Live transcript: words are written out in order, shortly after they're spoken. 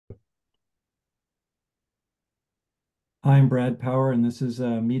I'm Brad Power, and this is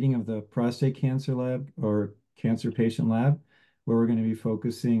a meeting of the prostate cancer lab or cancer patient lab, where we're going to be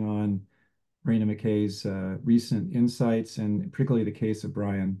focusing on Rana McKay's recent insights and particularly the case of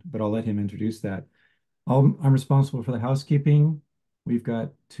Brian, but I'll let him introduce that. I'm responsible for the housekeeping. We've got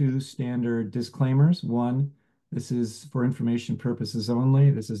two standard disclaimers. One, this is for information purposes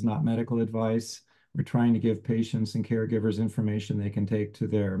only. This is not medical advice. We're trying to give patients and caregivers information they can take to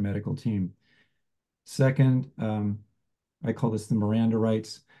their medical team. Second, I call this the Miranda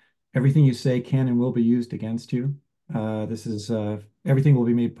rights. Everything you say can and will be used against you. This is everything will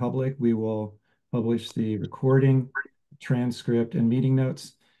be made public. We will publish the recording, transcript, and meeting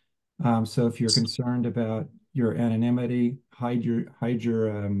notes. So if you're concerned about your anonymity, hide your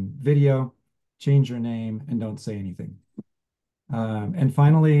video, change your name, and don't say anything. And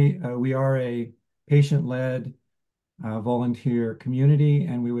finally, we are a patient-led volunteer community,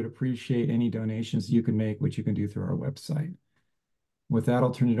 and we would appreciate any donations you can make, which you can do through our website. With that,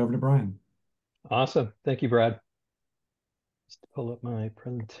 I'll turn it over to Brian. Awesome. Thank you, Brad. Just pull up my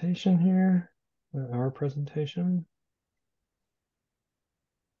presentation here, our presentation.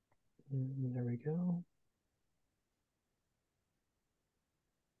 And there we go.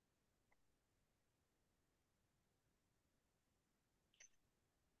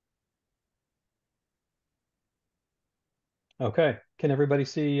 Okay. Can everybody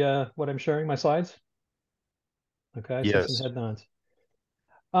see what I'm sharing, my slides? Okay, I see some Yes. head nods.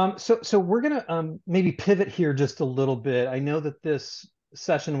 So we're gonna maybe pivot here just a little bit. I know that this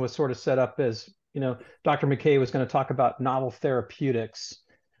session was sort of set up as, Dr. McKay was going to talk about novel therapeutics.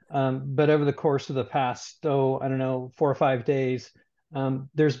 But over the course of the past, I don't know, 4 or 5 days,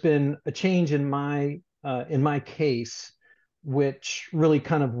 there's been a change in my case, which really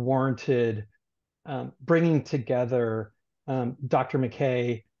kind of warranted bringing together Dr.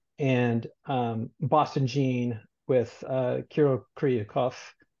 McKay and BostonGene with Kirill Kryukov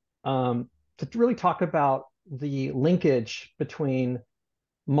to really talk about the linkage between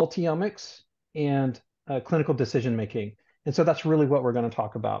multi-omics and clinical decision making. And so that's really what we're going to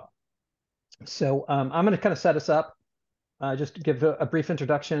talk about. So I'm going to kind of set us up, just to give a brief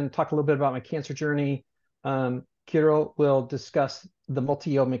introduction, talk a little bit about my cancer journey. Kirill will discuss the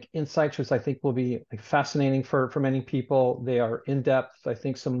multi-omic insights, which I think will be fascinating for many people. They are in-depth, I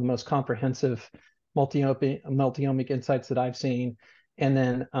think some of the most comprehensive multi-omic insights that I've seen. And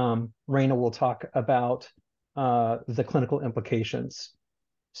then Rana will talk about the clinical implications.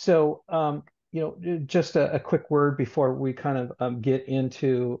 So, just a quick word before we kind of get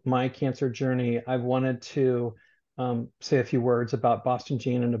into my cancer journey. I wanted to say a few words about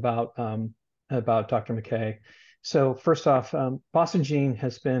BostonGene and about Dr. McKay. So first off, BostonGene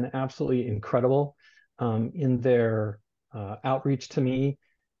has been absolutely incredible in their outreach to me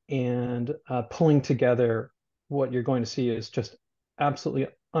and pulling together what you're going to see is just absolutely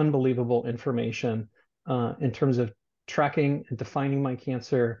unbelievable information in terms of tracking and defining my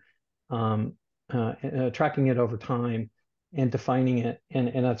cancer, tracking it over time and defining it.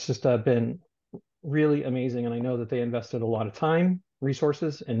 And that's just been really amazing. And I know that they invested a lot of time,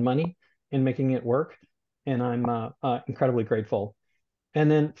 resources, and money in making it work. And I'm incredibly grateful.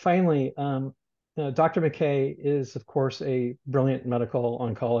 And then finally, Dr. McKay is, of course, a brilliant medical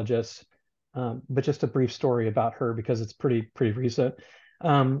oncologist. But just a brief story about her because it's pretty recent.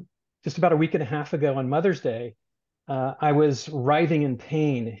 Just about a week and a half ago on Mother's Day, I was writhing in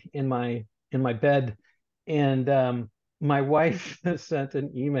pain in my bed, and my wife sent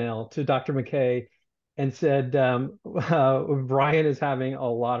an email to Dr. McKay and said, Brian is having a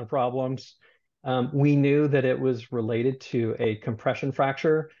lot of problems. We knew that it was related to a compression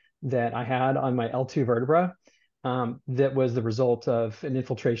fracture that I had on my L2 vertebra that was the result of an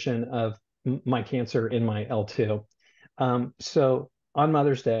infiltration of my cancer in my L2. So on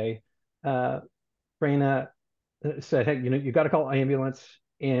Mother's Day, Rana said, hey, you got to call an ambulance.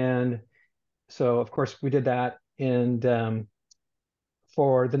 And so, of course, we did that. And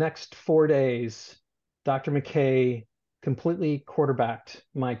for the next 4 days, Dr. McKay completely quarterbacked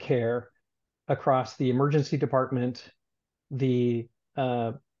my care across the emergency department, the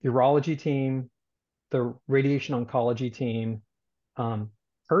urology team, the radiation oncology team,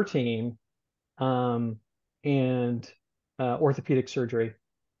 her team, and orthopedic surgery.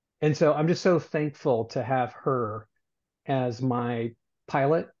 And so I'm just so thankful to have her as my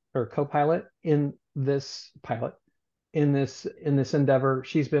pilot or co-pilot in this endeavor.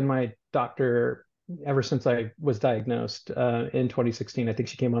 She's been my doctor ever since I was diagnosed in 2016. I think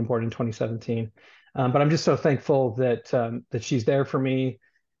she came on board in 2017. But I'm just so thankful that she's there for me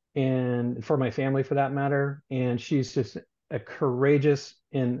and for my family, for that matter. And she's just a courageous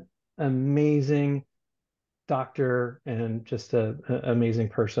and amazing doctor and just a amazing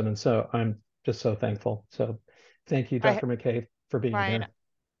person. And so I'm just so thankful. So thank you, I, Dr. McKay, for being Ryan, here.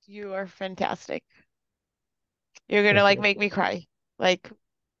 you are fantastic. You're gonna Thank like you. make me cry. Like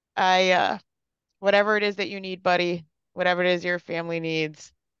I whatever it is that you need, buddy, whatever it is your family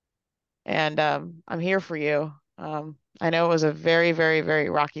needs, and I'm here for you. I know it was a very, very, very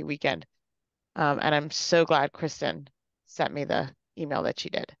rocky weekend. And I'm so glad Kristen sent me the email that she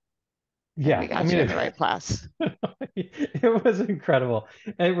did, and we Yeah, I got you in mean, the right class. it was incredible.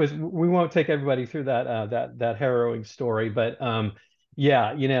 It was, we won't take everybody through that harrowing story, but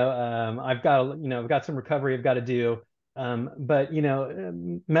yeah, I've got some recovery I've got to do. But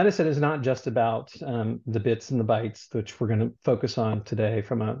medicine is not just about the bits and the bytes, which we're going to focus on today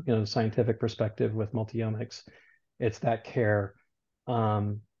from a scientific perspective with multi-omics. It's that care.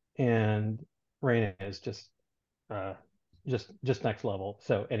 And Raina is uh, just next level.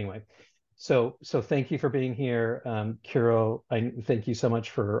 So anyway, so thank you for being here, Kirill. I thank you so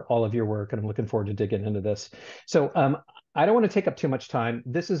much for all of your work, and I'm looking forward to digging into this. So I don't want to take up too much time.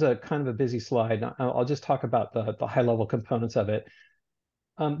 This is a kind of a busy slide. I'll just talk about the high level components of it.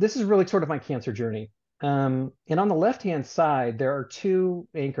 This is really sort of my cancer journey. And on the left-hand side, there are two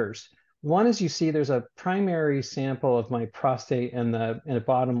anchors. One is you see there's a primary sample of my prostate, and in the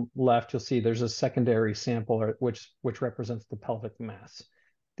bottom left, you'll see there's a secondary sample which represents the pelvic mass.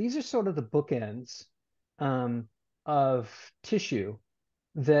 These are sort of the bookends of tissue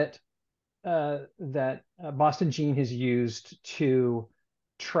that BostonGene has used to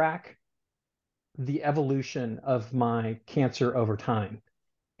track the evolution of my cancer over time.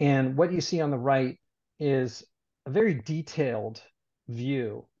 And what you see on the right is a very detailed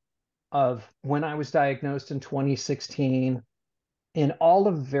view of when I was diagnosed in 2016 and all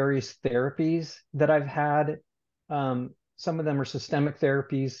of the various therapies that I've had. Some of them are systemic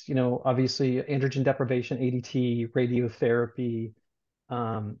therapies, obviously androgen deprivation, ADT, radiotherapy.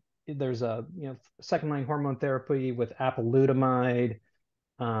 There's a second line hormone therapy with apalutamide.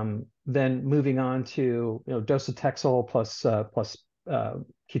 Then moving on to docetaxel plus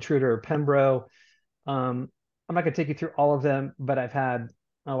Keytruda or Pembro. I'm not going to take you through all of them, but I've had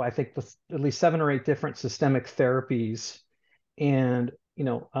I think at least 7 or 8 different systemic therapies, and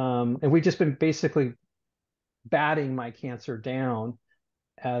and we've just been basically batting my cancer down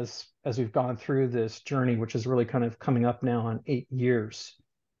as we've gone through this journey, which is really kind of coming up now on 8 years.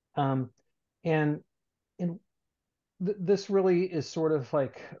 Um, and and this really is sort of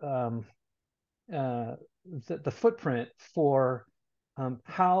like uh, the footprint for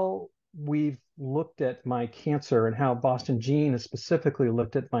how we've looked at my cancer and how BostonGene has specifically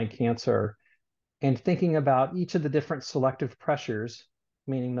looked at my cancer, and thinking about each of the different selective pressures,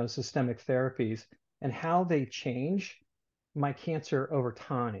 meaning those systemic therapies, and how they change my cancer over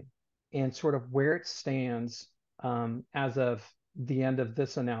time, and sort of where it stands as of the end of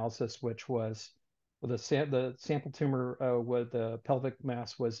this analysis, which was the sample tumor with the pelvic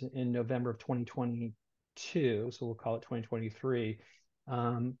mass was in November of 2022, so we'll call it 2023.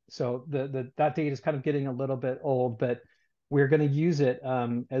 So that date is kind of getting a little bit old, but we're going to use it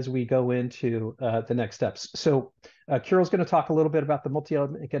as we go into the next steps. So Kirill's going to talk a little bit about the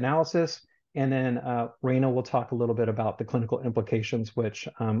multi-omic analysis, and then Rana will talk a little bit about the clinical implications, which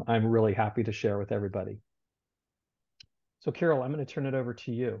I'm really happy to share with everybody. So Kirill, I'm going to turn it over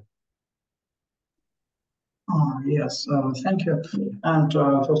to you. Yes, thank you. And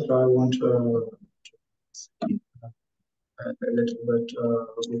first, I want to speak a little bit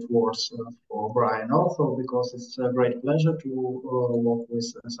good words for Brian also, because it's a great pleasure to work with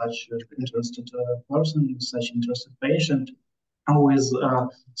such an interested person, such interested patient, and with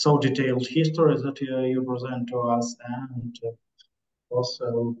so detailed history that you present to us, and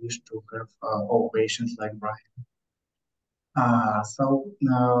also wish to have all patients like Brian.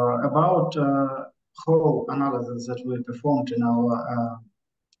 About whole analysis that we performed in our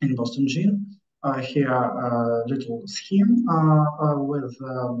in BostonGene. Here a little scheme with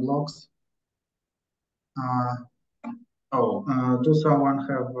blocks. Do someone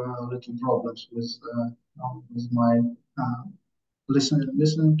have little problems with my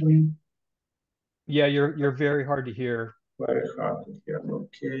listening to me? Yeah, you're very hard to hear. Very hard to hear.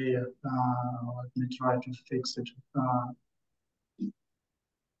 Okay, let me try to fix it.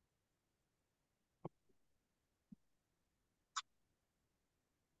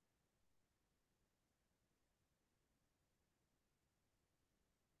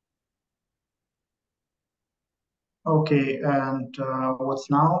 Okay, and what's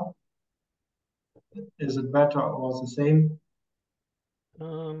now? Is it better or the same?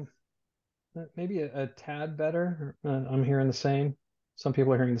 Maybe a tad better. I'm hearing the same. Some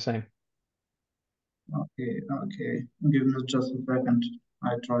people are hearing the same. Okay. Give me just a second.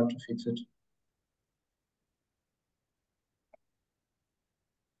 I try to fix it.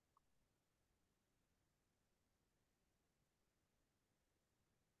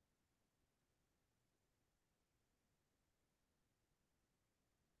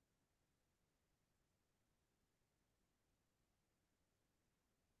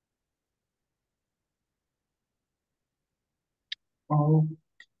 Oh,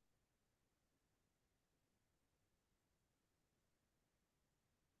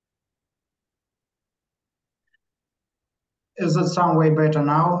 is it some way better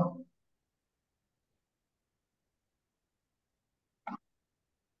now?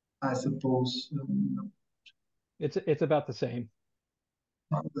 I suppose It's about the same.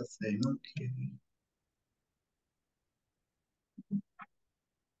 not the same. Okay.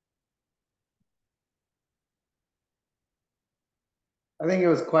 I think it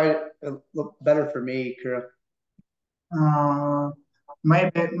was quite better for me, Kirill.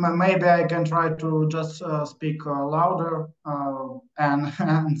 Maybe I can try to just speak louder and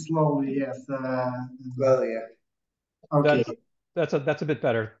and slowly. Yes. Slowly, yeah. Okay. That's a bit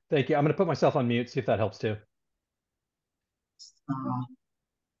better. Thank you. I'm going to put myself on mute, see if that helps too. Uh,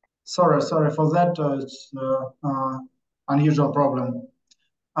 sorry for that. It's unusual problem.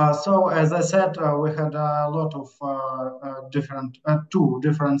 So as I said, we had a lot of two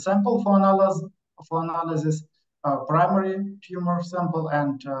different sample for analysis, primary tumor sample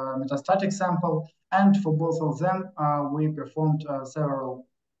and metastatic sample. And for both of them, we performed several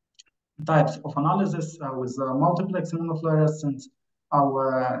types of analysis with multiplex immunofluorescence,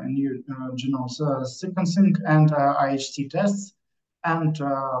 our new genome sequencing, and IHC tests. And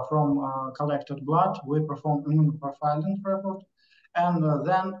from collected blood, we perform immunoprofiling report. And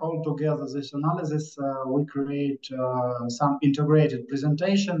then altogether this analysis, we create some integrated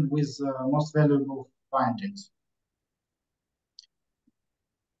presentation with most valuable findings.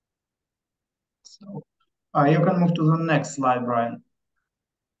 So you can move to the next slide, Brian.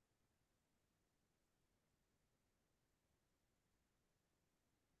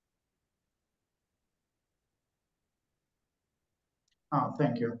 Oh,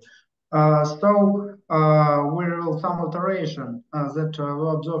 thank you. We will some alteration that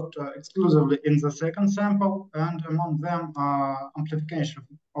were observed exclusively in the second sample, and among them amplification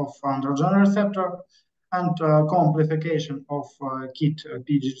of androgen receptor and co-amplification of KIT,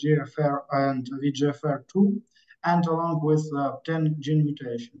 PGFR, and VEGFR2, and along with 10 gene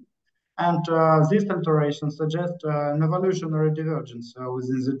mutation. And this alteration suggests an evolutionary divergence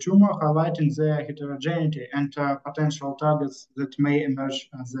within the tumor, highlighting their heterogeneity and potential targets that may emerge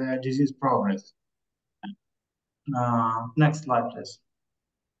as the disease progress. Next slide, please.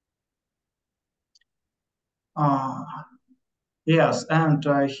 Yes, and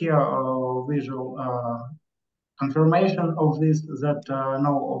here visual confirmation of this that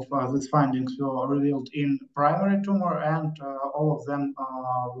no of these findings were revealed in primary tumor, and all of them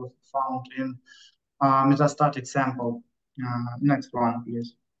were found in metastatic sample. Next one,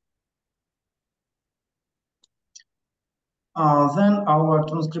 please. Then our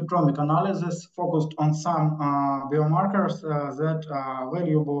transcriptomic analysis focused on some biomarkers that are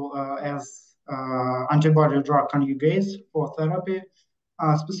valuable as antibody drug conjugates for therapy.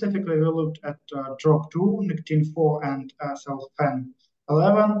 Specifically, we looked at TROP2, Nectin-4, and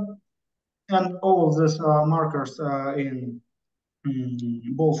SLFN11. And all of these markers in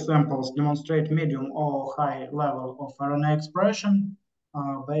both samples demonstrate medium or high level of RNA expression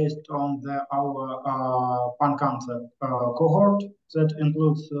based on our pan-cancer cohort that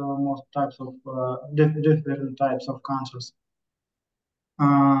includes most types of different types of cancers.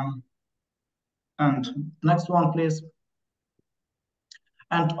 And next one, please.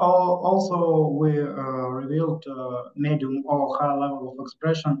 And also we revealed medium or high level of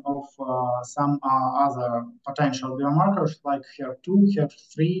expression of some other potential biomarkers like HER2,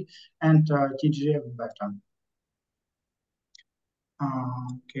 HER3, and TGF-beta.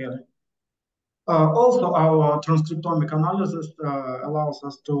 Okay. Also, our transcriptomic analysis allows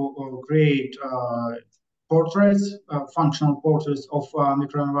us to create portraits, functional portraits of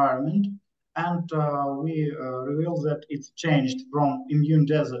microenvironment. And we reveal that it's changed from immune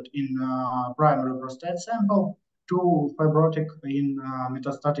desert in primary prostate sample to fibrotic in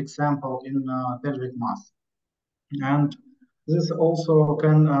metastatic sample in pelvic mass. And this also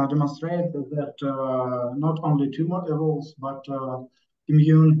can demonstrate that not only tumor evolves, but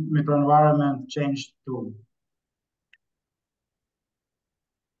immune microenvironment changed too.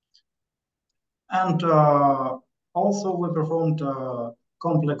 And also we performed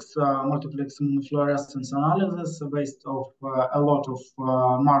complex multiplex immunofluorescence analysis based of a lot of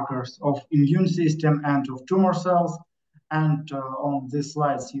markers of immune system and of tumor cells. And on these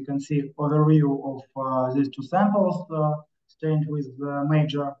slides, you can see overview of these two samples stained with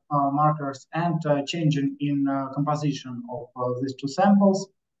major markers and changing in composition of these two samples.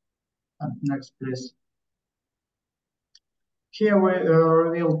 And next, please. Here we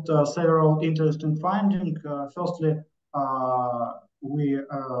revealed several interesting findings. Firstly, we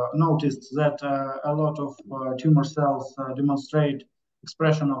noticed that a lot of tumor cells demonstrate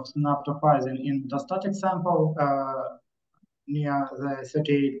expression of synaptophysin in metastatic sample near the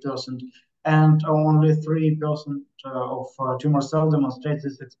 38%, and only 3% of tumor cells demonstrate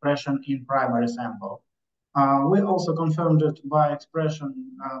this expression in primary sample. We also confirmed it by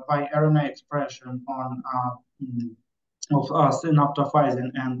expression, by RNA expression on of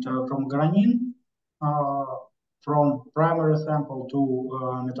synaptophysin and chromogranin from primary sample to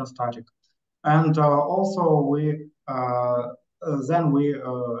metastatic. And also we then we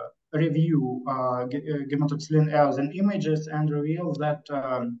review gematoxylin eosin images and reveal that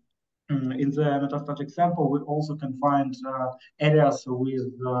in the metastatic sample we also can find areas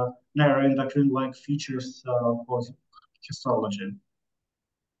with neuroendocrine-like features for histology.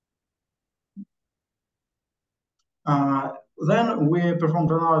 Then we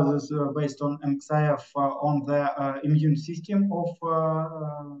performed analysis based on MXIF on the immune system of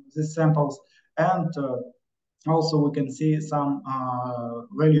these samples, and also we can see some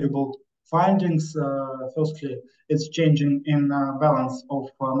valuable findings. Firstly, it's changing in balance of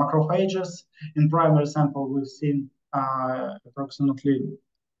macrophages. In primary sample, we've seen approximately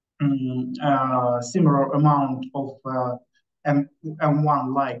similar amount of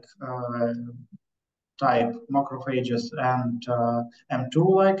M1-like type macrophages and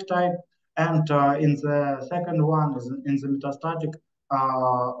M2-like type. And in the second one, in the metastatic,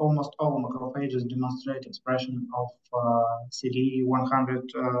 almost all macrophages demonstrate expression of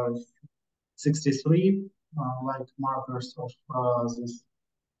CD163 like markers of this.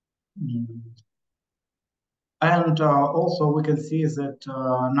 And also we can see that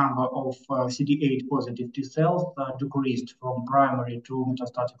number of CD8 positive T cells decreased from primary to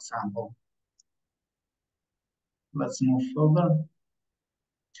metastatic sample. Let's move further.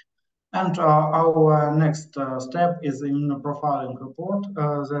 And our next step is immunoprofiling report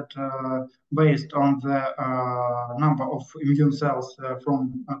that based on the number of immune cells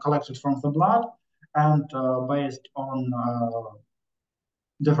collected from the blood and based on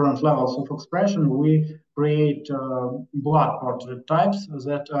different levels of expression, we create blood portrait types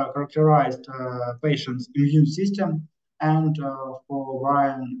that characterize patient's immune system. And for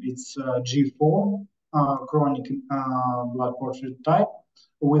Ryan, it's G4 chronic blood portrait type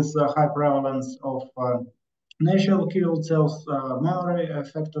with high prevalence of natural killer cells, memory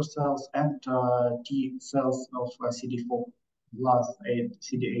effector cells, and T cells of CD4 plus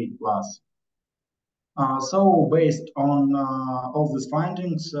CD8 plus. So based on all these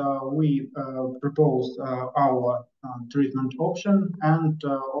findings, we propose our treatment option and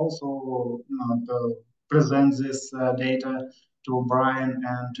also present this data to Brian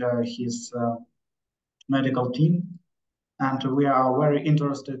and his medical team. And we are very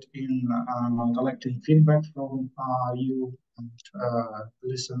interested in collecting feedback from you and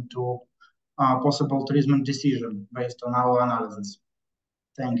listen to possible treatment decision based on our analysis.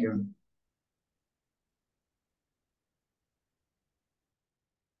 Thank you.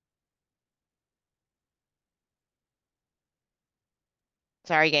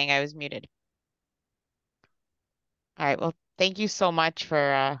 Sorry, gang, I was muted. All right, well, thank you so much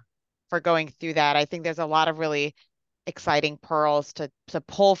for going through that. I think there's a lot of really exciting pearls to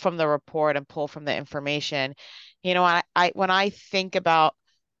pull from the report and pull from the information. You know, when I think about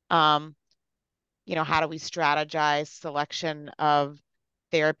you know, how do we strategize selection of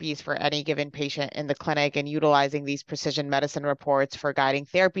therapies for any given patient in the clinic and utilizing these precision medicine reports for guiding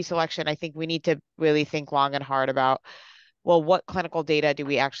therapy selection, I think we need to really think long and hard about, well, what clinical data do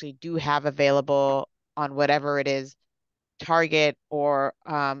we actually have available on whatever it is, target or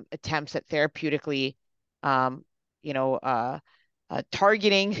attempts at therapeutically, you know,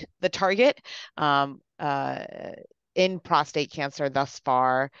 targeting the target in prostate cancer thus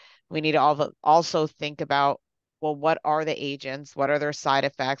far. We need to also think about, well, what are the agents? What are their side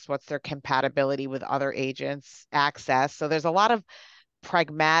effects? What's their compatibility with other agents, access? So there's a lot of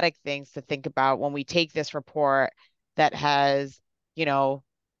pragmatic things to think about when we take this report that has, you know,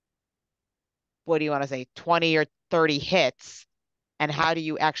 what do you want to say, 20 or 30 hits, and how do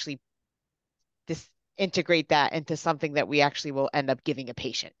you actually integrate that into something that we actually will end up giving a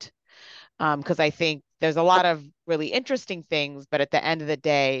patient? Because I think there's a lot of really interesting things, but at the end of the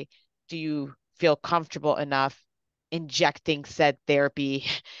day, do you feel comfortable enough injecting said therapy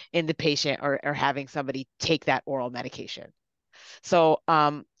in the patient or having somebody take that oral medication? So,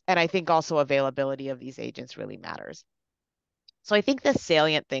 and I think also availability of these agents really matters. So I think the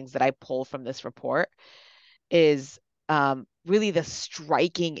salient things that I pull from this report is really the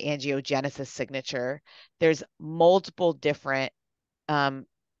striking angiogenesis signature. There's multiple different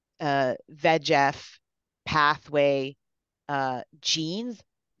VEGF pathway genes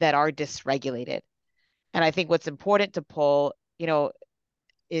that are dysregulated. And I think what's important to pull,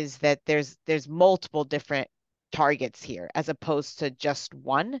 is that there's multiple different targets here as opposed to just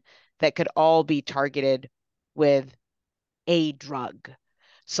one that could all be targeted with a drug.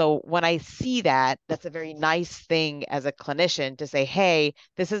 So when I see that, that's a very nice thing as a clinician to say, hey,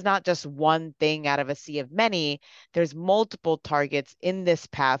 this is not just one thing out of a sea of many. There's multiple targets in this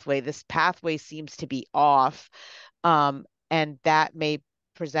pathway. This pathway seems to be off, and that may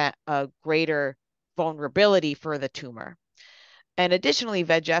present a greater vulnerability for the tumor. And additionally,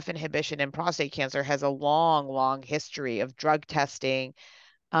 VEGF inhibition in prostate cancer has a long, long history of drug testing.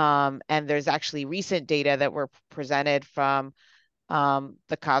 And there's actually recent data that were presented from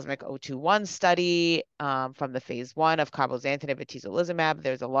the Cosmic 021 study, from the phase 1 of cabozantinib and atezolizumab.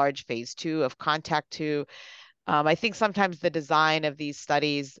 There's a large phase 2 of Contact 2. I think sometimes the design of these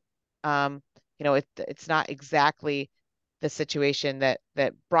studies, it's not exactly the situation that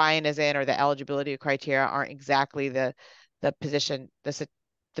Brian is in, or the eligibility criteria aren't exactly the position, the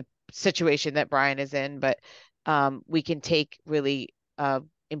situation that Brian is in, but we can take really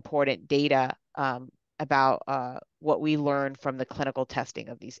important data about what we learned from the clinical testing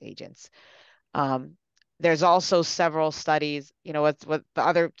of these agents. There's also several studies,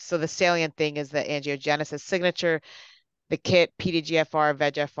 so the salient thing is the angiogenesis signature, the KIT, PDGFR,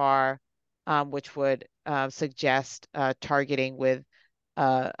 VEGFR, which would suggest targeting with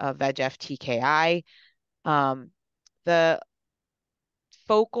a VEGF TKI. The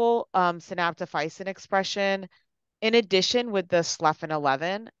focal synaptophysin expression, in addition with the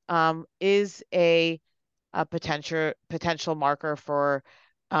SLEFN11, is a potential marker for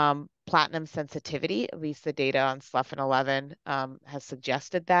platinum sensitivity. At least the data on SLEFN11 has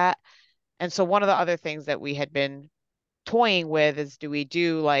suggested that. And so one of the other things that we had been toying with is, do we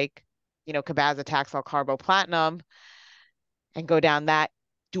do cabazitaxel carboplatinum and go down that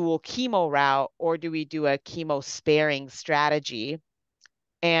dual chemo route, or do we do a chemo sparing strategy?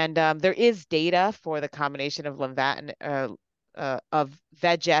 And there is data for the combination of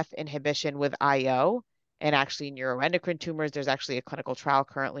VEGF inhibition with IO and actually neuroendocrine tumors. There's actually a clinical trial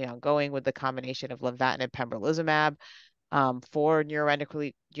currently ongoing with the combination of lenvatinib pembrolizumab for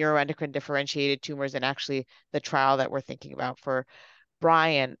neuroendocrine differentiated tumors. And actually the trial that we're thinking about for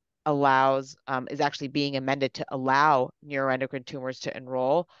Brian is actually being amended to allow neuroendocrine tumors to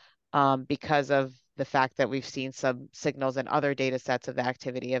enroll because of the fact that we've seen some signals in other data sets of the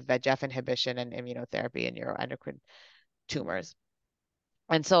activity of VEGF inhibition and immunotherapy in neuroendocrine tumors.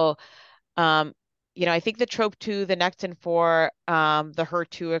 And so, I think the TROP2, the Nectin-4, the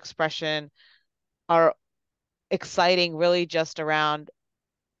HER2 expression are exciting really just around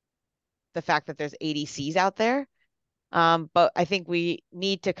the fact that there's ADCs out there. But I think we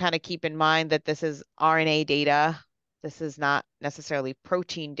need to kind of keep in mind that this is RNA data. This is not necessarily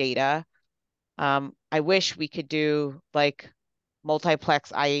protein data. I wish we could do like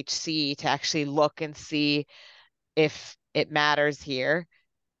multiplex IHC to actually look and see if it matters here.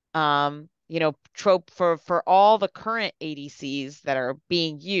 Trope for all the current ADCs that are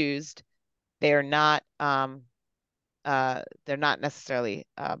being used, they're not necessarily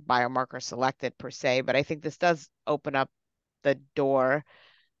biomarker selected per se, but I think this does open up the door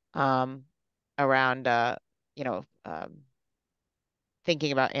around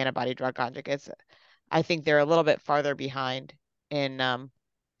thinking about antibody drug conjugates. I think they're a little bit farther behind in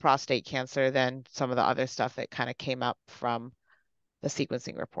prostate cancer than some of the other stuff that kind of came up from the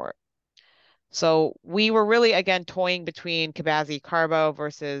sequencing report. So we were really, again, toying between Cabazi Carbo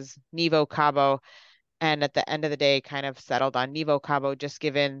versus Nivo Cabo, and at the end of the day, kind of settled on Nivo Cabo, just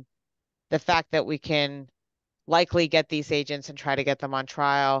given the fact that we can likely get these agents and try to get them on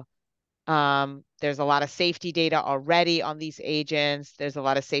trial. There's a lot of safety data already on these agents. There's a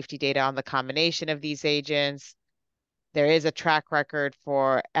lot of safety data on the combination of these agents. There is a track record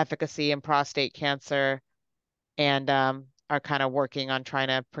for efficacy in prostate cancer, and are kind of working on trying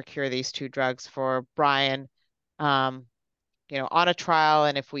to procure these two drugs for Brian, on a trial.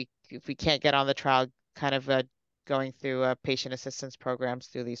 And if we can't get on the trial, kind of going through patient assistance programs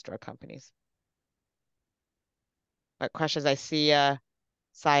through these drug companies. What questions I see?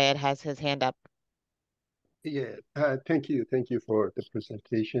 Syed has his hand up. Yeah, thank you. Thank you for the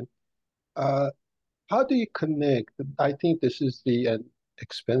presentation. How do you connect? I think this is the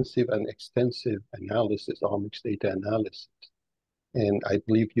expensive and extensive analysis, omics data analysis. And I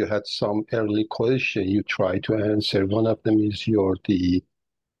believe you had some early question you tried to answer. One of them is your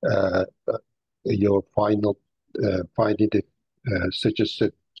final finding the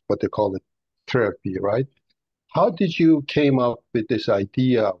suggested what they call it therapy, right? How did you came up with this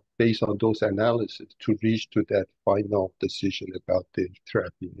idea based on those analyses to reach to that final decision about the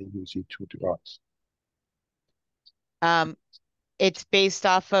therapy and using two drugs? It's based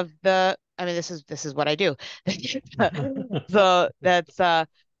off of the, I mean, this is what I do. So that's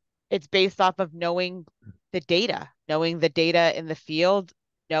it's based off of knowing the data in the field,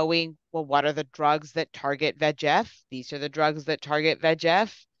 knowing, well, what are the drugs that target VEGF? These are the drugs that target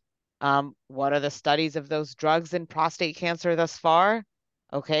VEGF. What are the studies of those drugs in prostate cancer thus far?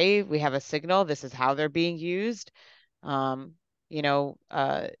 Okay, we have a signal. This is how they're being used. You know,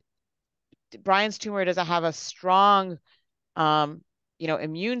 Brian's tumor doesn't have a strong, you know,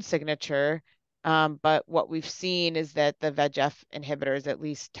 immune signature, but what we've seen is that the VEGF inhibitors at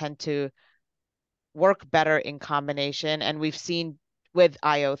least tend to work better in combination, and we've seen with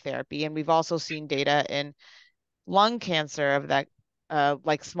IO therapy, and we've also seen data in lung cancer of that,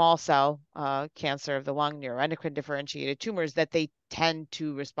 like small cell cancer of the lung, neuroendocrine differentiated tumors, that they tend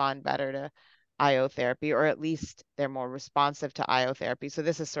to respond better to IO therapy, or at least they're more responsive to IO therapy. So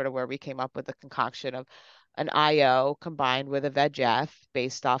this is sort of where we came up with the concoction of an IO combined with a VEGF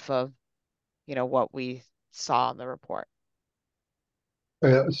based off of, you know, what we saw in the report.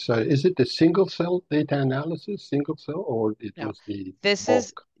 So is it the single cell data analysis, single cell, or it No, was the this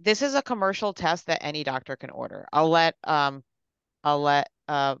bulk? is a commercial test that any doctor can order. I'll let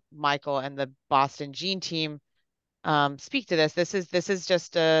Michael and the BostonGene team speak to this. This is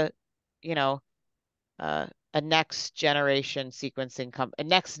just a, you know, a next generation sequencing a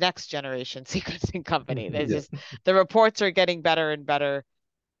next generation sequencing company. There's Yeah. just, the reports are getting better and better.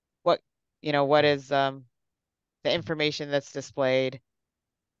 What, you know, what is the information that's displayed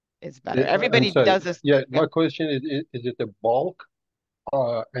is better. I'm Everybody sorry. does this. Yeah, Yeah, my question is it the bulk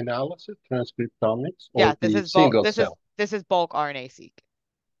analysis, transcriptomics, yeah, or the single cell? this is bulk RNA-seq.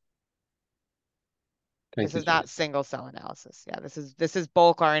 Thank This you, is not John. single cell analysis. Yeah, this is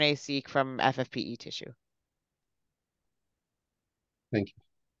bulk RNA-seq from FFPE tissue. Thank you.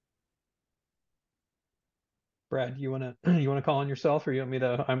 Brad, you wanna call on yourself, or you want me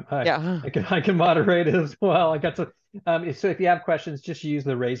to? Yeah. I can moderate as well. I got to. So if you have questions, just use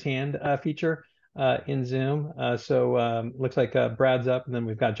the raise hand feature in Zoom. Looks like Brad's up, and then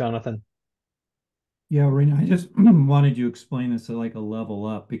we've got Jonathan. Yeah, Rena, I just wanted you to explain this at like a level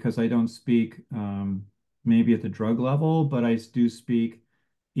up, because I don't speak maybe at the drug level, but I do speak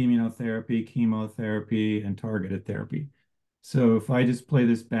immunotherapy, chemotherapy, and targeted therapy. So if I just play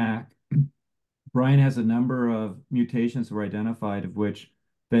this back, Brian has a number of mutations that were identified, of which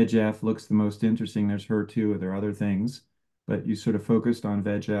VEGF looks the most interesting. There's HER2, there are other things, but you sort of focused on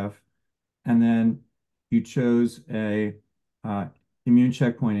VEGF. And then you chose a immune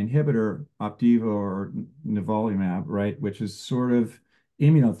checkpoint inhibitor, Opdivo or nivolumab, right, which is sort of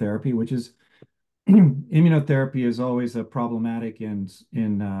immunotherapy, which is immunotherapy is always a problematic in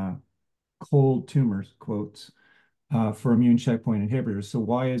cold tumors, quotes, for immune checkpoint inhibitors. So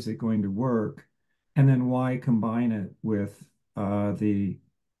why is it going to work? And then why combine it with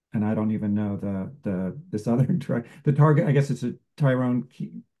and I don't even know this other drug, the target, I guess it's a Tyrone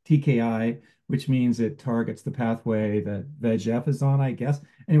TKI, which means it targets the pathway that VEGF is on, I guess.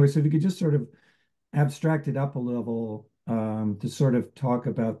 Anyway, so if you could just sort of abstract it up a level, to sort of talk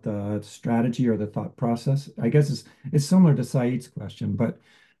about the strategy or the thought process. I guess it's similar to Saeed's question, but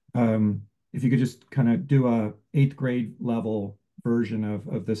if you could just kind of do a 8th grade level version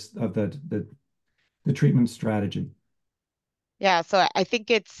of the treatment strategy. Yeah, so I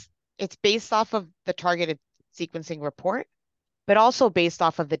think it's based off of the targeted sequencing report, but also based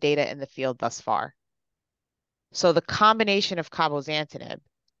off of the data in the field thus far. So the combination of cabozantinib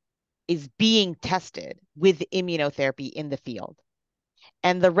is being tested with immunotherapy in the field.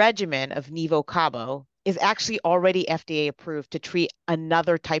 And the regimen of nivo-cabo is actually already FDA approved to treat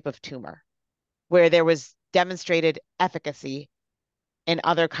another type of tumor where there was demonstrated efficacy in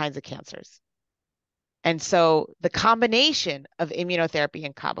other kinds of cancers. And so the combination of immunotherapy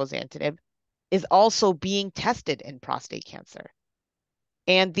and cabozantinib is also being tested in prostate cancer.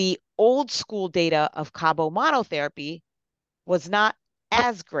 And the old school data of cabo monotherapy was not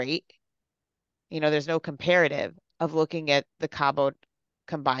as great. You know, there's no comparative of looking at the cabo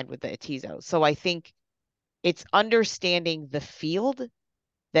combined with the atezo. So I think it's understanding the field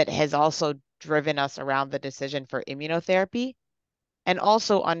that has also driven us around the decision for immunotherapy, and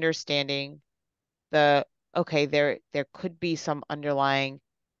also understanding okay, there could be some underlying,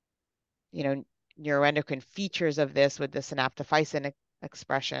 neuroendocrine features of this with the synaptophysin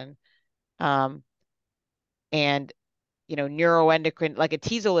expression. And neuroendocrine, like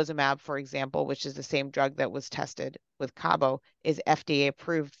atezolizumab, for example, which is the same drug that was tested with Cabo, is FDA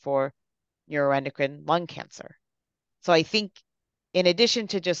approved for neuroendocrine lung cancer. So I think in addition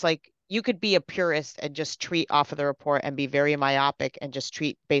to just like, you could be a purist and just treat off of the report and be very myopic and just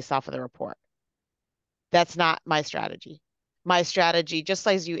treat based off of the report. That's not my strategy. My strategy, just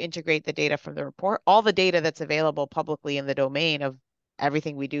as you integrate the data from the report, all the data that's available publicly in the domain of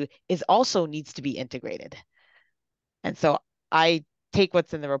everything we do is also needs to be integrated. And so I take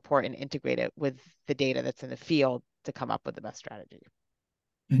what's in the report and integrate it with the data that's in the field to come up with the best strategy.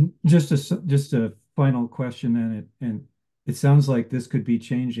 And just a final question then, and it sounds like this could be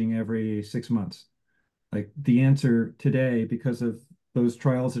changing every 6 months. Like the answer today, because of those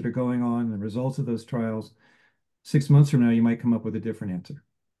trials that are going on, the results of those trials, 6 months from now, you might come up with a different answer.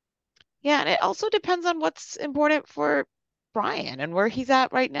 Yeah, and it also depends on what's important for Brian and where he's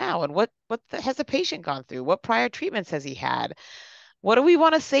at right now, and what has the patient gone through? What prior treatments has he had? What do we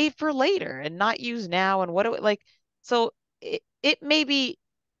want to save for later and not use now? And what do we like? So it may be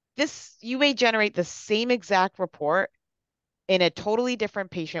this, you may generate the same exact report in a totally different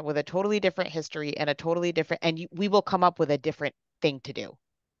patient with a totally different history and a totally different, and we will come up with a different thing to do.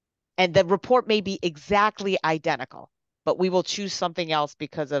 And the report may be exactly identical, but we will choose something else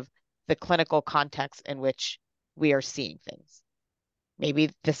because of the clinical context in which we are seeing things. Maybe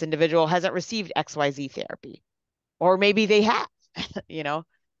this individual hasn't received XYZ therapy, or maybe they have,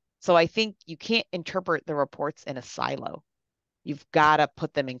 So I think you can't interpret the reports in a silo. You've got to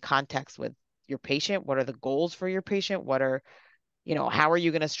put them in context with your patient. What are the goals for your patient? How are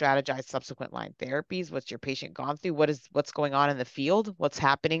you going to strategize subsequent line therapies? What's your patient gone through? What's going on in the field? What's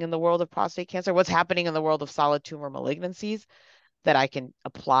happening in the world of prostate cancer? What's happening in the world of solid tumor malignancies that I can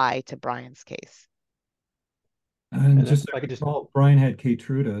apply to Brian's case? And just like Brian had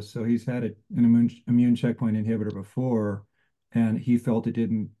Keytruda, so he's had an immune checkpoint inhibitor before, and he felt it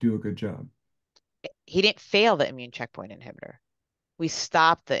didn't do a good job. He didn't fail the immune checkpoint inhibitor. We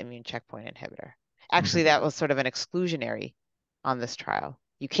stopped the immune checkpoint inhibitor. Actually, that was sort of an exclusionary on this trial.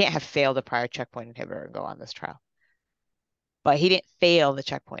 You can't have failed a prior checkpoint inhibitor and go on this trial. But he didn't fail the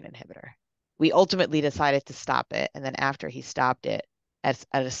checkpoint inhibitor. We ultimately decided to stop it. And then after he stopped it, at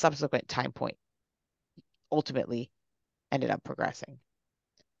a subsequent time point, ultimately ended up progressing.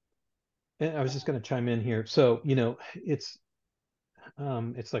 And I was just going to chime in here. So, it's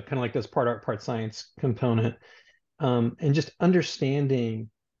like kind of like this part art, part science component. And just understanding,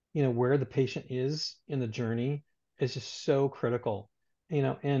 where the patient is in the journey is just so critical.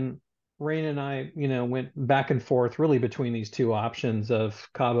 And Rana and I, went back and forth really between these two options of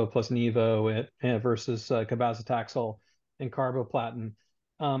Cabo plus Nivo versus cabazitaxel and carboplatin.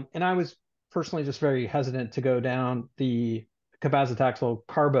 And I was personally just very hesitant to go down the cabazitaxel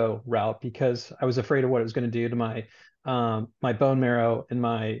carbo route because I was afraid of what it was going to do to my my bone marrow and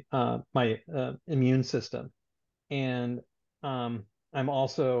my immune system. And I'm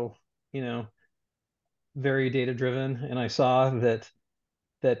also, very data driven, and I saw that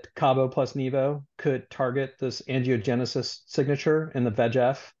Cabo plus Nivo could target this angiogenesis signature in the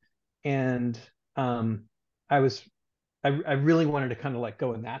VEGF, and I really wanted to kind of like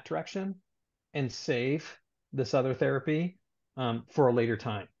go in that direction and save this other therapy for a later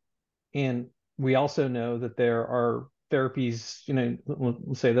time. And we also know that there are therapies,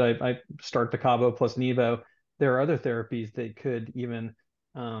 we'll say that I start the Cabo plus Nivo. There are other therapies that could even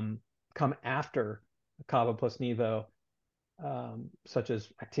come after Cabo plus Nivo, such as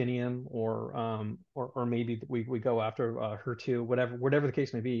actinium, or maybe we go after HER2, whatever the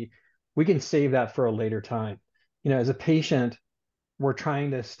case may be. We can save that for a later time. As a patient, we're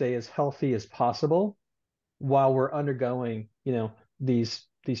trying to stay as healthy as possible while we're undergoing,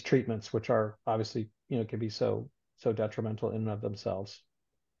 these treatments, which are obviously, can be so detrimental in and of themselves.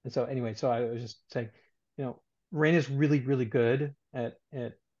 And so anyway, so I was just saying, Rain is really, really good at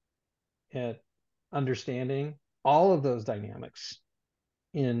understanding all of those dynamics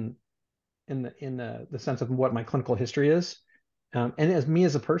in the sense of what my clinical history is, and as me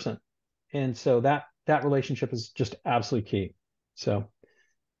as a person. And so that relationship is just absolutely key. So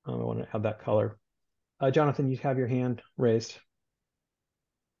I want to add that color. Jonathan, you have your hand raised.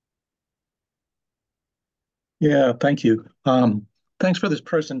 Yeah, thank you. Thanks for this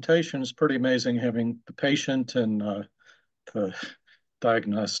presentation. It's pretty amazing having the patient and the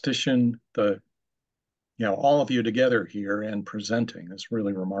diagnostician, the all of you together here and presenting. It's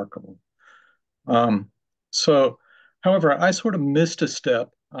really remarkable. So, however, I sort of missed a step.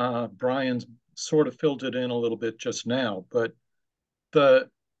 Brian sort of filled it in a little bit just now, but the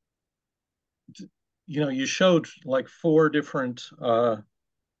you showed like 4 different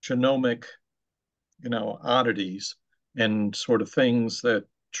genomic oddities and sort of things that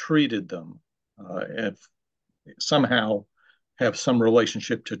treated them, if somehow have some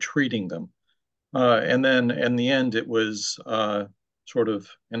relationship to treating them. And then in the end, it was sort of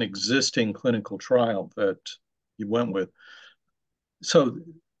an existing clinical trial that you went with. So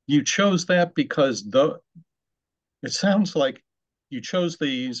you chose that because it sounds like you chose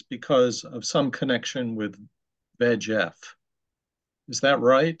these because of some connection with VEGF. Is that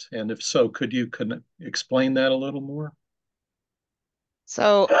right? And if so, could you explain that a little more?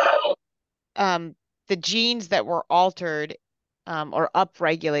 So the genes that were altered or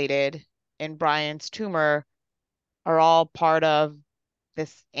upregulated in Brian's tumor are all part of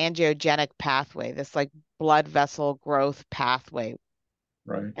this angiogenic pathway, this like blood vessel growth pathway.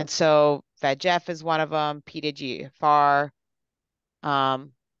 Right. And so VEGF is one of them, P to GFR.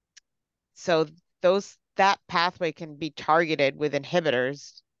 So that pathway can be targeted with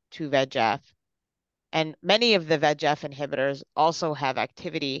inhibitors to VEGF. And many of the VEGF inhibitors also have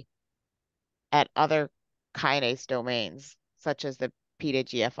activity at other kinase domains, such as the P to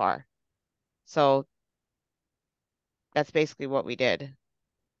GFR. So that's basically what we did.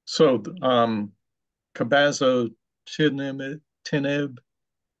 So cabazitaxel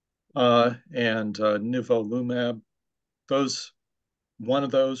and nivolumab, one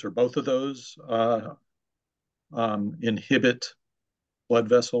of those or both of those inhibit blood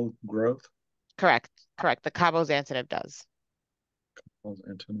vessel growth? Correct. The cabozantinib does.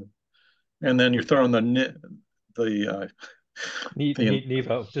 And then you're throwing the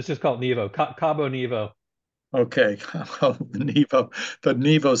Nevo. Just call it Nevo. Cabo Nevo. Okay. The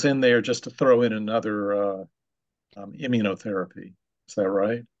Nevo's in there just to throw in another immunotherapy. Is that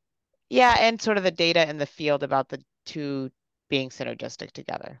right? Yeah, and sort of the data in the field about the two being synergistic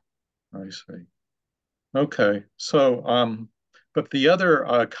together. I see. Okay. So, but the other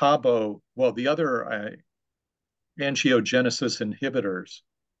the other angiogenesis inhibitors,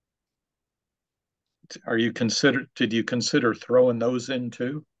 did you consider throwing those in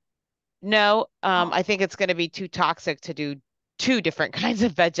too? No, I think it's going to be too toxic to do 2 different kinds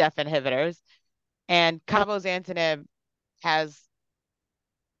of VEGF inhibitors. And cabozantinib has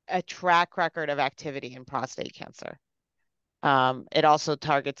a track record of activity in prostate cancer. It also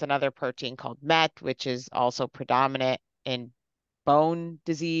targets another protein called MET, which is also predominant in bone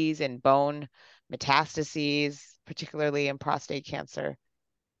disease and bone metastases, particularly in prostate cancer.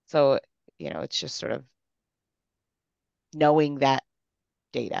 So, it's just sort of knowing that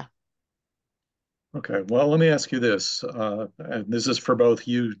data. Okay, well, let me ask you this. And this is for both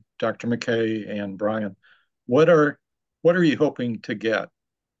you, Dr. McKay, and Brian. What are you hoping to get?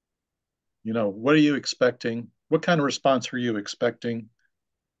 What are you expecting? What kind of response are you expecting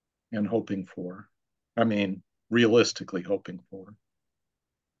and hoping for? I mean, realistically hoping for.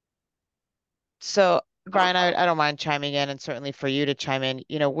 So, Brian, I don't mind chiming in, and certainly for you to chime in.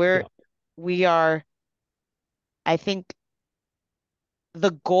 We are, I think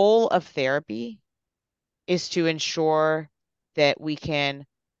the goal of therapy is to ensure that we can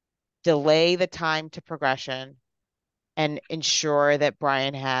delay the time to progression and ensure that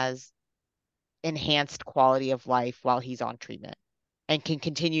Brian has enhanced quality of life while he's on treatment and can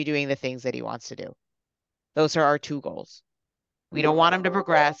continue doing the things that he wants to do. Those are our 2 goals. We don't want him to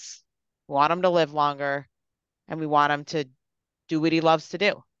progress. We want him to live longer, and we want him to do what he loves to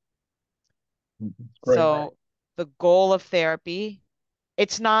do. Great. So the goal of therapy,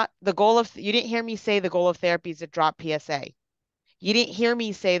 it's not the goal of, you didn't hear me say the goal of therapy is to drop PSA. You didn't hear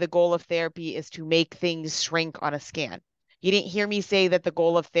me say the goal of therapy is to make things shrink on a scan. You didn't hear me say that the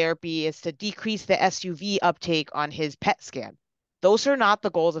goal of therapy is to decrease the SUV uptake on his PET scan. Those are not the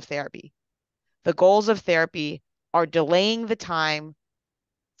goals of therapy. The goals of therapy are delaying the time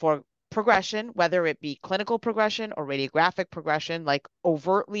for progression, whether it be clinical progression or radiographic progression, like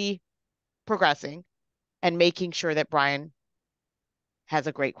overtly progressing, and making sure that Brian has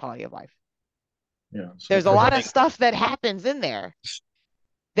a great quality of life. Yeah. There's a lot of stuff that happens in there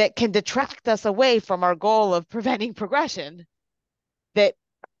that can detract us away from our goal of preventing progression, that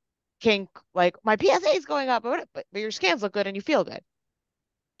can, like, my PSA is going up, but your scans look good and you feel good.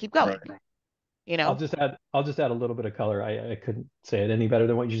 Keep going. Right. I'll just add a little bit of color. I couldn't say it any better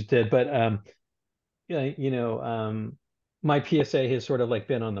than what you just did, but my PSA has sort of like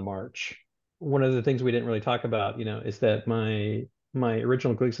been on the march. One of the things we didn't really talk about, is that my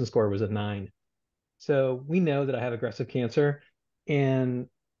original Gleason score was a 9. So we know that I have aggressive cancer. And,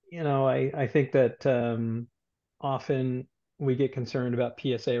 I think that often we get concerned about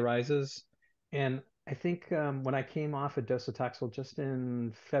PSA rises. And I think when I came off of docetaxel just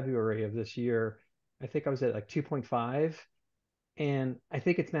in February of this year, I think I was at like 2.5. And I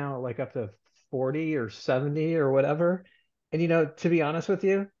think it's now like up to 40 or 70 or whatever. And, to be honest with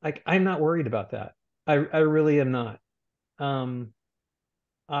you, like I'm not worried about that. I really am not. Um,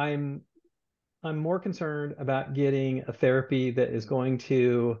 I'm I'm more concerned about getting a therapy that is going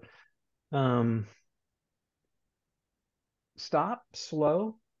to um,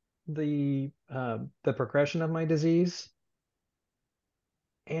 slow the progression of my disease,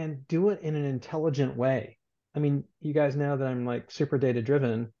 and do it in an intelligent way. I mean, you guys know that I'm like super data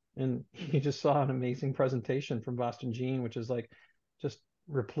driven, and you just saw an amazing presentation from BostonGene, which is like just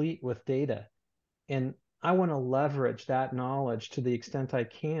replete with data. And I want to leverage that knowledge to the extent I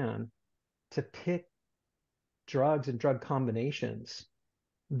can to pick drugs and drug combinations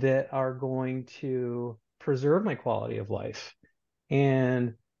that are going to preserve my quality of life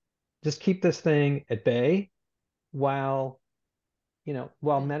and just keep this thing at bay while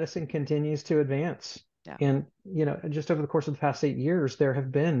medicine continues to advance. Yeah. And just over the course of the past 8 years, there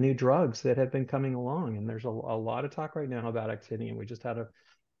have been new drugs that have been coming along, and there's a lot of talk right now about actinium. We just had a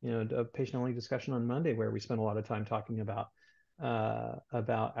patient only discussion on Monday where we spent a lot of time talking about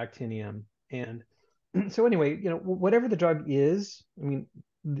actinium. And so anyway, whatever the drug is, I mean,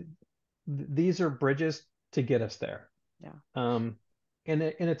 these are bridges to get us there. Yeah. And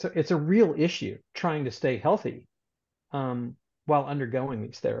it's a real issue trying to stay healthy while undergoing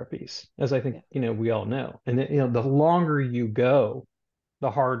these therapies, as I think we all know. And the longer you go,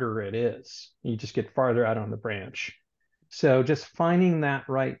 the harder it is. You just get farther out on the branch. So just finding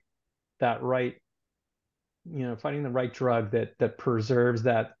finding the right drug that preserves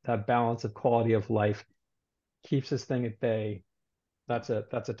that balance of quality of life, keeps this thing at bay. That's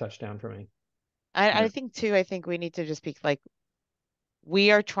a touchdown for me. I think too, I think we need to just be like,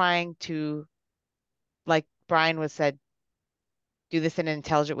 we are trying to, like Brian was said, do this in an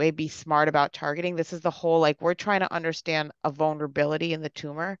intelligent way, be smart about targeting. This is the whole, like, we're trying to understand a vulnerability in the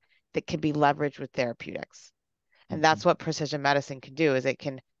tumor that can be leveraged with therapeutics. And that's what precision medicine can do, is it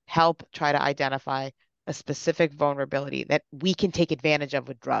can help try to identify a specific vulnerability that we can take advantage of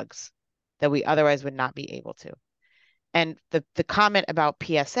with drugs that we otherwise would not be able to. And the comment about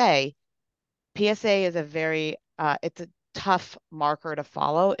PSA is a very, it's a tough marker to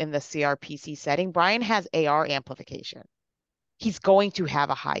follow in the CRPC setting. Brian has AR amplification. He's going to have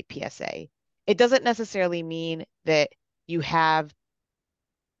a high PSA. It doesn't necessarily mean that you have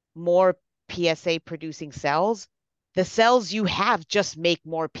more PSA producing cells. The cells you have just make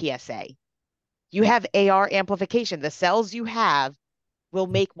more PSA. You have AR amplification. The cells you have will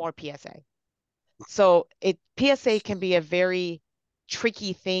make more PSA. So PSA can be a very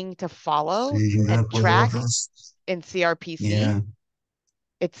tricky thing to follow and track in CRPC. Yeah.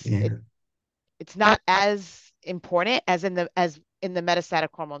 It's not as important as in the metastatic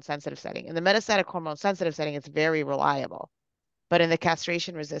hormone sensitive setting. In the metastatic hormone sensitive setting, it's very reliable. But in the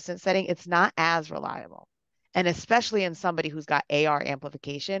castration resistant setting, it's not as reliable. And especially in somebody who's got AR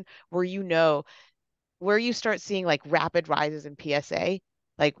amplification, where you start seeing like rapid rises in PSA,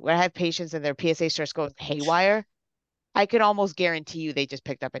 like when I have patients and their PSA starts going haywire, I can almost guarantee you they just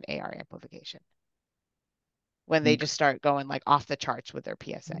picked up an AR amplification when they just start going like off the charts with their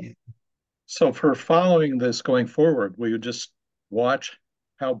PSA. So for following this going forward, will you just watch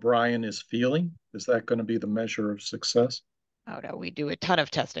how Brian is feeling? Is that going to be the measure of success? Oh no, we do a ton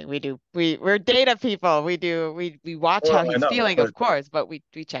of testing. We're data people. We watch how he's feeling, of course, but we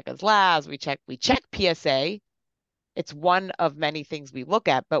check his labs, we check PSA. It's one of many things we look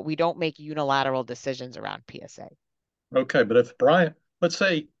at, but we don't make unilateral decisions around PSA. Okay, but if Brian, let's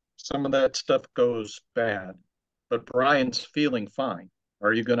say some of that stuff goes bad, but Brian's feeling fine,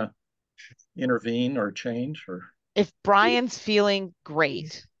 are you going to intervene or change? Or if Brian's feeling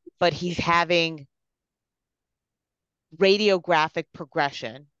great, but he's having radiographic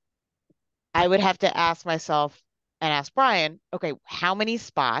progression, I would have to ask myself and ask Brian, okay, how many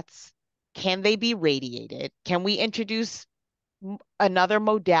spots can they be radiated? Can we introduce another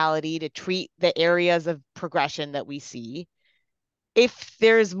modality to treat the areas of progression that we see? If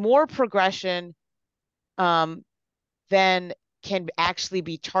there's more progression than can actually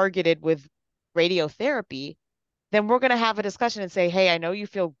be targeted with radiotherapy, then we're going to have a discussion and say, hey, I know you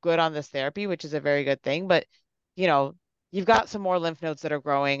feel good on this therapy, which is a very good thing, but you've got some more lymph nodes that are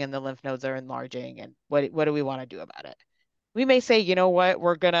growing and the lymph nodes are enlarging, and what do we want to do about it? We may say, you know what,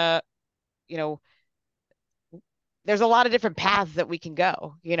 we're going to, there's a lot of different paths that we can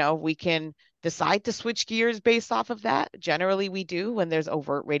go. We can decide to switch gears based off of that. Generally, we do when there's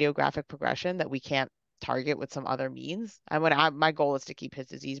overt radiographic progression that we can't target with some other means. My goal is to keep his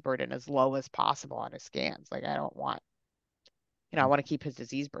disease burden as low as possible on his scans. Like I don't want, I want to keep his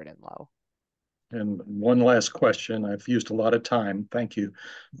disease burden low. And one last question. I've used a lot of time. Thank you.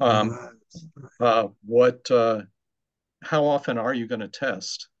 How often are you going to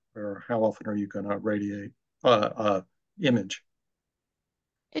test, or how often are you going to radiate, image?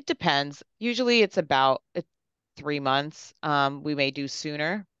 It depends. Usually it's about 3 months. We may do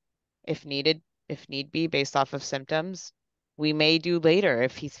sooner if needed, if need be, based off of symptoms. We may do later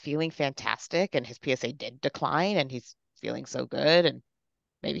if he's feeling fantastic and his PSA did decline and he's feeling so good, and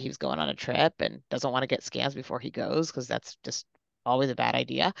maybe he was going on a trip and doesn't want to get scans before he goes because that's just always a bad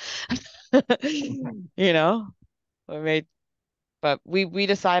idea. But we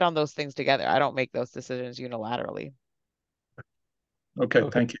decide on those things together. I don't make those decisions unilaterally. Okay,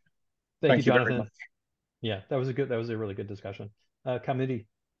 thank you. Thank you, Jonathan. very much. Yeah, that was a really good discussion. Kamidi,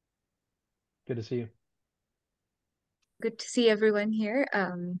 good to see you. Good to see everyone here.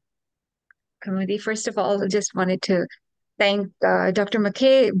 Kamidi, first of all, just wanted to thank Dr.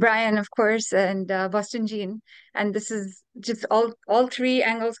 McKay, Brian, of course, and BostonGene. And this is just all three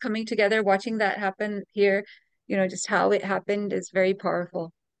angles coming together, watching that happen here, just how it happened is very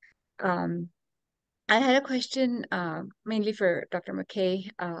powerful. I had a question mainly for Dr. McKay.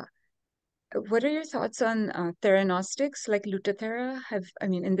 What are your thoughts on theranostics like Lutathera?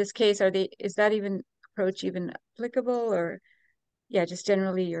 In this case, is that approach even applicable, or just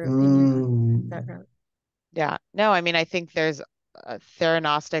generally your opinion on that route? Yeah, no, I think there's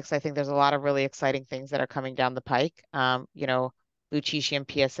theranostics. I think there's a lot of really exciting things that are coming down the pike. Lutetium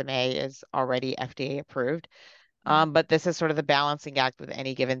PSMA is already FDA approved. But this is sort of the balancing act with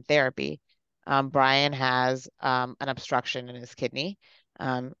any given therapy. Brian has an obstruction in his kidney,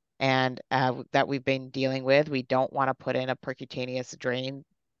 and that we've been dealing with. We don't want to put in a percutaneous drain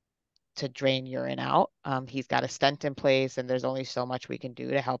to drain urine out. He's got a stent in place, and there's only so much we can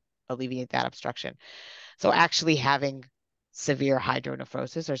do to help alleviate that obstruction. So actually having severe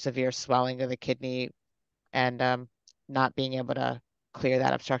hydronephrosis or severe swelling of the kidney and not being able to clear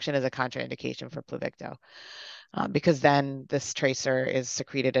that obstruction is a contraindication for Pluvicto. Because then this tracer is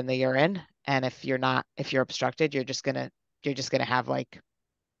secreted in the urine, and if you're obstructed, you're just gonna have like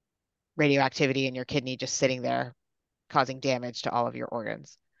radioactivity in your kidney just sitting there, causing damage to all of your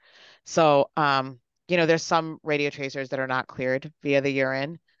organs. So, there's some radio tracers that are not cleared via the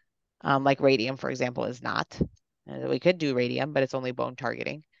urine, like radium, for example, is not. We could do radium, but it's only bone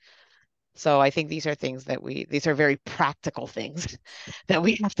targeting. So I think these are very practical things that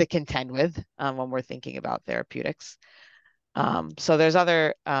we have to contend with when we're thinking about therapeutics. So there's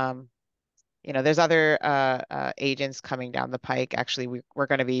other agents coming down the pike. Actually, we're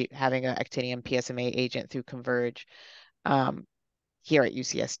going to be having an actinium PSMA agent through Converge here at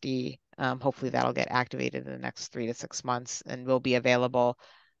UCSD. Hopefully that'll get activated in the next 3 to 6 months and will be available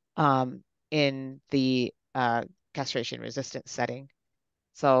in the castration-resistant setting.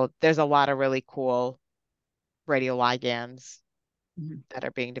 So there's a lot of really cool radioligands that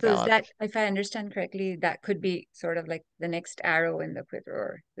are being developed. So is that, if I understand correctly, that could be sort of like the next arrow in the quiver,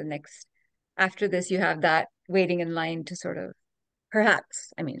 or the next, after this, you have that waiting in line to sort of,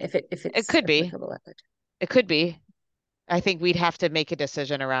 perhaps, if it's it could be. applicable at that time. It could be. I think we'd have to make a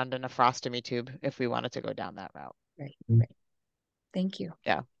decision around a nephrostomy tube if we wanted to go down that route. Right. Thank you.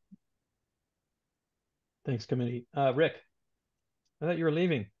 Yeah. Thanks, committee. Rick, I thought you were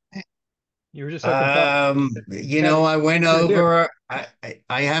leaving. You were just so compelled. I went over.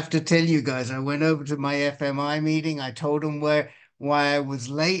 I have to tell you guys, I went over to my FMI meeting. I told them why I was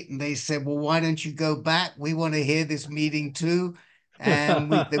late, and they said, "Well, why don't you go back? We want to hear this meeting too." And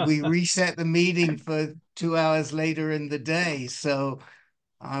we reset the meeting for 2 hours later in the day. So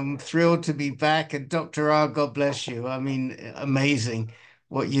I'm thrilled to be back. And Dr. R, God bless you. Amazing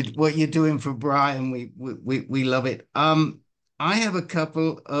what you're doing for Brian. We love it. I have a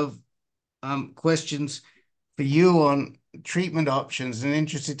couple of questions for you on treatment options, and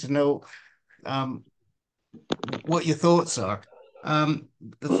interested to know what your thoughts are.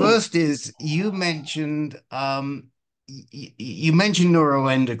 The first is you mentioned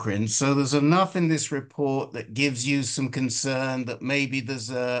neuroendocrine, so there's enough in this report that gives you some concern that maybe there's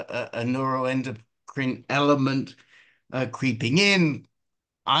a neuroendocrine element creeping in.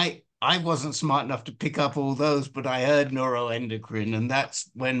 I wasn't smart enough to pick up all those, but I heard neuroendocrine, and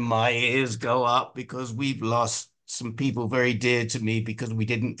that's when my ears go up, because we've lost some people very dear to me because we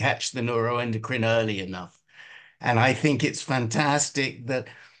didn't catch the neuroendocrine early enough. And I think it's fantastic that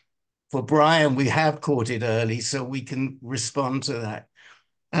for Brian, we have caught it early, so we can respond to that.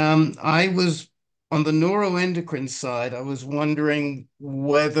 I was on the neuroendocrine side. I was wondering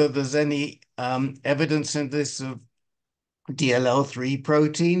whether there's any evidence in this of DLL3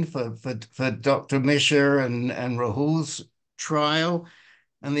 protein for Dr. Misha and Rahul's trial.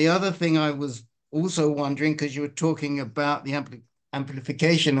 And the other thing I was also wondering, because you were talking about the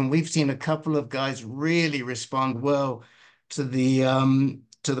amplification, and we've seen a couple of guys really respond well to the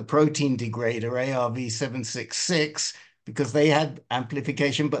protein degrader ARV-766 because they had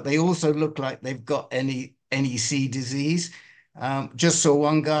amplification, but they also look like they've got NEC disease. Just saw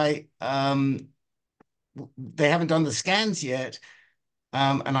one guy. They haven't done the scans yet.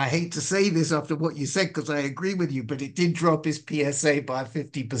 And I hate to say this after what you said, because I agree with you, but it did drop his PSA by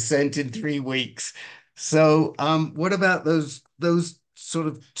 50% in 3 weeks. So what about those sort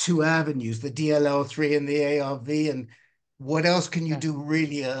of two avenues, the DLL3 and the ARV, and what else can you do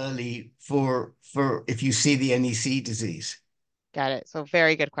really early for if you see the NEC disease? Got it. So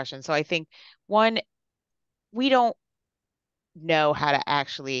very good question. So I think one, we don't know how to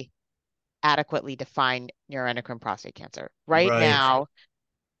actually adequately define neuroendocrine prostate cancer. Right now,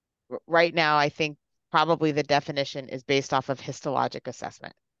 I think probably the definition is based off of histologic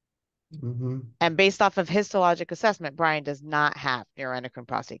assessment. And based off of histologic assessment, Brian does not have neuroendocrine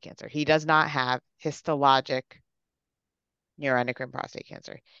prostate cancer. He does not have histologic neuroendocrine prostate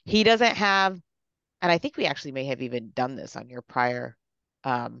cancer. He doesn't have, and I think we actually may have even done this on your prior,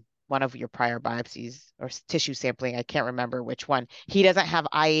 one of your prior biopsies or tissue sampling. I can't remember which one. He doesn't have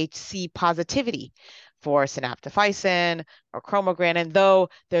IHC positivity for synaptophysin or chromogranin, though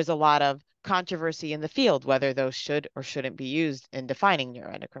there's a lot of controversy in the field whether those should or shouldn't be used in defining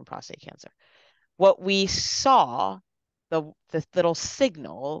neuroendocrine prostate cancer. What we saw, the little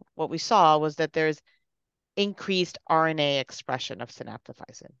signal, what we saw was that there's increased RNA expression of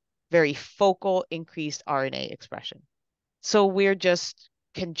synaptophysin, very focal increased RNA expression. So we're just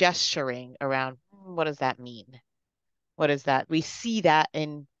conjecturing around, what does that mean? What is that? We see that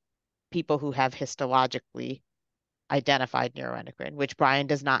in people who have histologically identified neuroendocrine, which Brian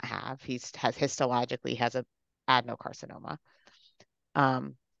does not have. He has histologically has an adenocarcinoma.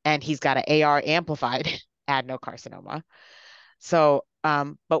 And he's got an AR amplified adenocarcinoma. So,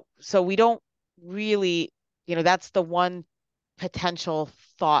 so we don't really, that's the one potential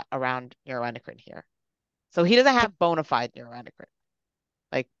thought around neuroendocrine here. So he doesn't have bona fide neuroendocrine.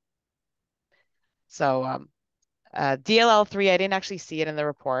 DLL3, I didn't actually see it in the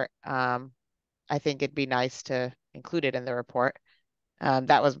report. I think it'd be nice to include it in the report.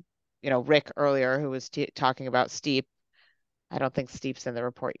 That was, Rick earlier who was talking about STEEP. I don't think STEEP's in the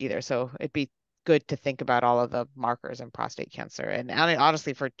report either. So it'd be good to think about all of the markers in prostate cancer and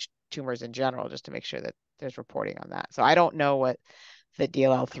honestly for tumors in general, just to make sure that there's reporting on that. So I don't know what the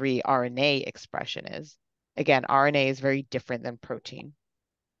DLL3 RNA expression is. Again, RNA is very different than protein.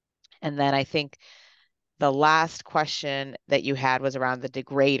 And then I think the last question that you had was around the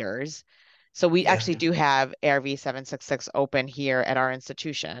degraders. So we actually do have ARV-766 open here at our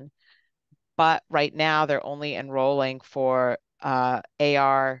institution, but right now they're only enrolling for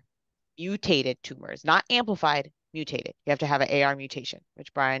AR mutated tumors, not amplified, mutated. You have to have an AR mutation,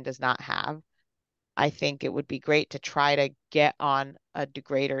 which Brian does not have. I think it would be great to try to get on a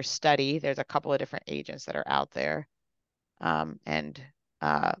degrader study. There's a couple of different agents that are out there. And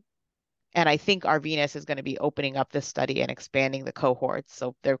I think Arvinas is going to be opening up this study and expanding the cohorts.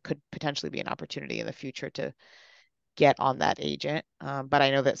 So there could potentially be an opportunity in the future to get on that agent. But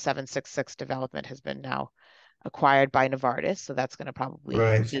I know that 766 development has been now acquired by Novartis. So that's going to probably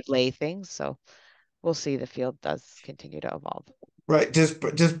delay things. So we'll see. The field does continue to evolve. Right.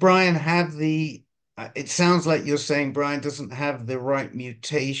 Does Brian have the, it sounds like you're saying Brian doesn't have the right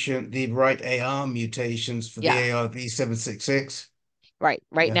mutation, the right AR mutations for the ARV-766? Right.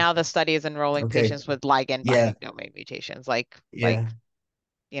 Right now, the study is enrolling patients with ligand binding domain mutations, like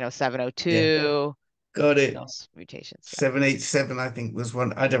 702. Got it. Those mutations. 787, I think, was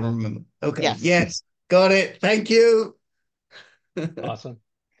one. I don't remember. Okay. Yes. Got it. Thank you. Awesome.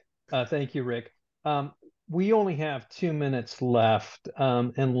 Thank you, Rick. We only have 2 minutes left,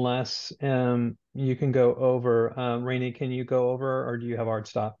 unless you can go over. Rana, can you go over, or do you have a hard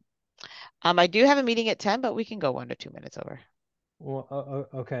stop? I do have a meeting at 10, but we can go 1 to 2 minutes over. Well,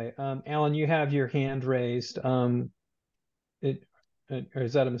 okay. Alan, you have your hand raised. Or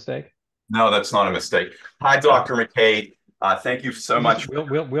is that a mistake? No, that's not a mistake. Hi, Dr. McKay. Thank you so much.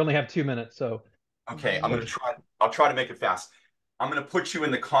 We only have 2 minutes, so. Okay, I'll try to make it fast. I'm going to put you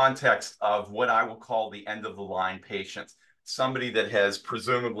in the context of what I will call the end of the line patients, somebody that has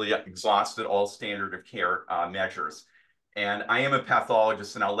presumably exhausted all standard of care measures. And I am a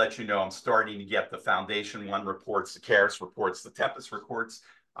pathologist, and I'll let you know I'm starting to get the Foundation 1 reports, the CARES reports, the Tempest reports.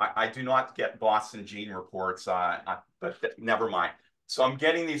 I do not get BostonGene reports, but never mind. So I'm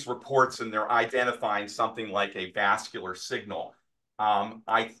getting these reports, and they're identifying something like a vascular signal.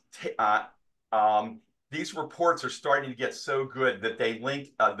 These reports are starting to get so good that they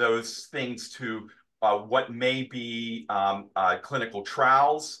link those things to what may be clinical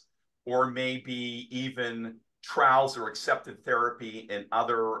trials, or maybe even trials or accepted therapy in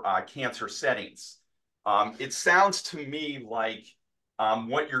other cancer settings. It sounds to me like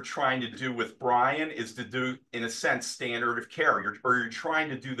what you're trying to do with Brian is to do, in a sense, standard of care. You're trying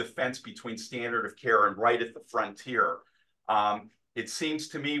to do the fence between standard of care and right at the frontier. It seems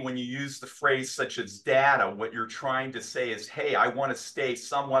to me when you use the phrase such as data, what you're trying to say is, hey, I want to stay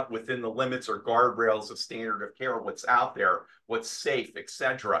somewhat within the limits or guardrails of standard of care, what's out there, what's safe,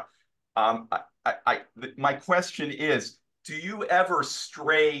 etc. My question is, do you ever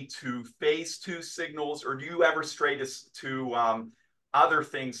stray to phase 2 signals, or do you ever stray to other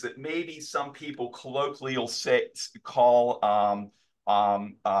things that maybe some people colloquially will call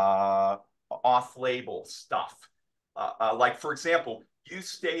off-label stuff? Like, for example, you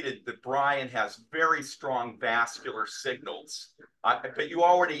stated that Brian has very strong vascular signals, but you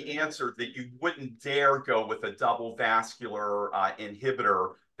already answered that you wouldn't dare go with a double vascular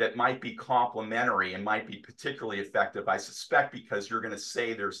inhibitor that might be complementary and might be particularly effective, I suspect, because you're going to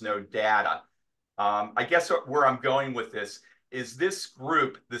say there's no data. I guess where I'm going with this is this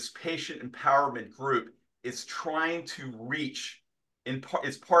group, this patient empowerment group, is trying to reach, in part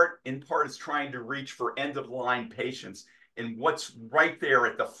is trying to reach for end-of-line patients and what's right there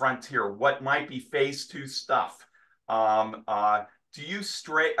at the frontier, what might be phase 2 stuff. Do you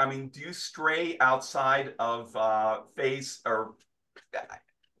stray? I mean, do you stray outside of phase? Or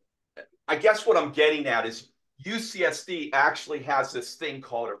I guess what I'm getting at is UCSD actually has this thing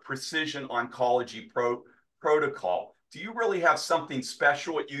called a precision oncology protocol. Do you really have something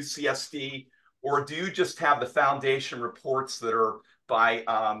special at UCSD, or do you just have the foundation reports that are by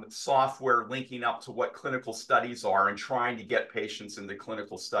software linking up to what clinical studies are and trying to get patients into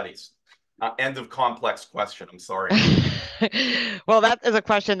clinical studies? End of complex question. I'm sorry. Well, that is a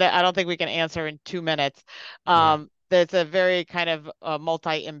question that I don't think we can answer in 2 minutes. That's a very kind of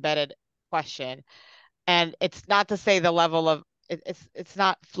multi-embedded question. And it's not to say the level of, it's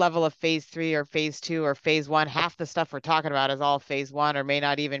not level of phase 3 or phase 2 or phase 1. Half the stuff we're talking about is all phase 1 or may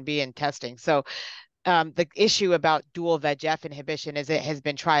not even be in testing. So the issue about dual VEGF inhibition is it has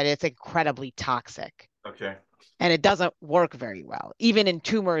been tried. It's incredibly toxic. Okay. And it doesn't work very well, even in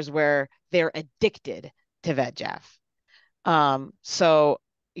tumors where they're addicted to VEGF. So,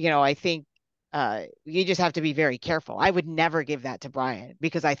 you know, I think you just have to be very careful. I would never give that to Brian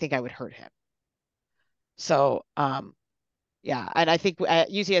because I think I would hurt him. So, yeah, and I think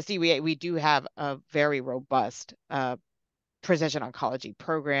at UCSD, we do have a very robust precision oncology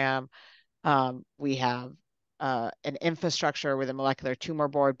program. We have an infrastructure with a molecular tumor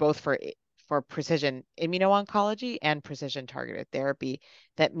board, both for precision immuno-oncology and precision targeted therapy,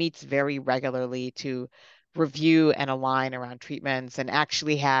 that meets very regularly to review and align around treatments, and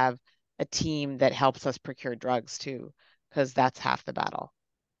actually have a team that helps us procure drugs too, because that's half the battle.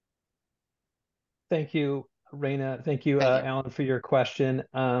 Thank you, Rana. Thank you, Alan, for your question.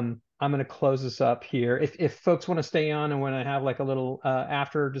 I'm going to close this up here. If folks want to stay on and want to have like a little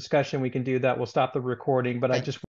after discussion, we can do that. We'll stop the recording, but I just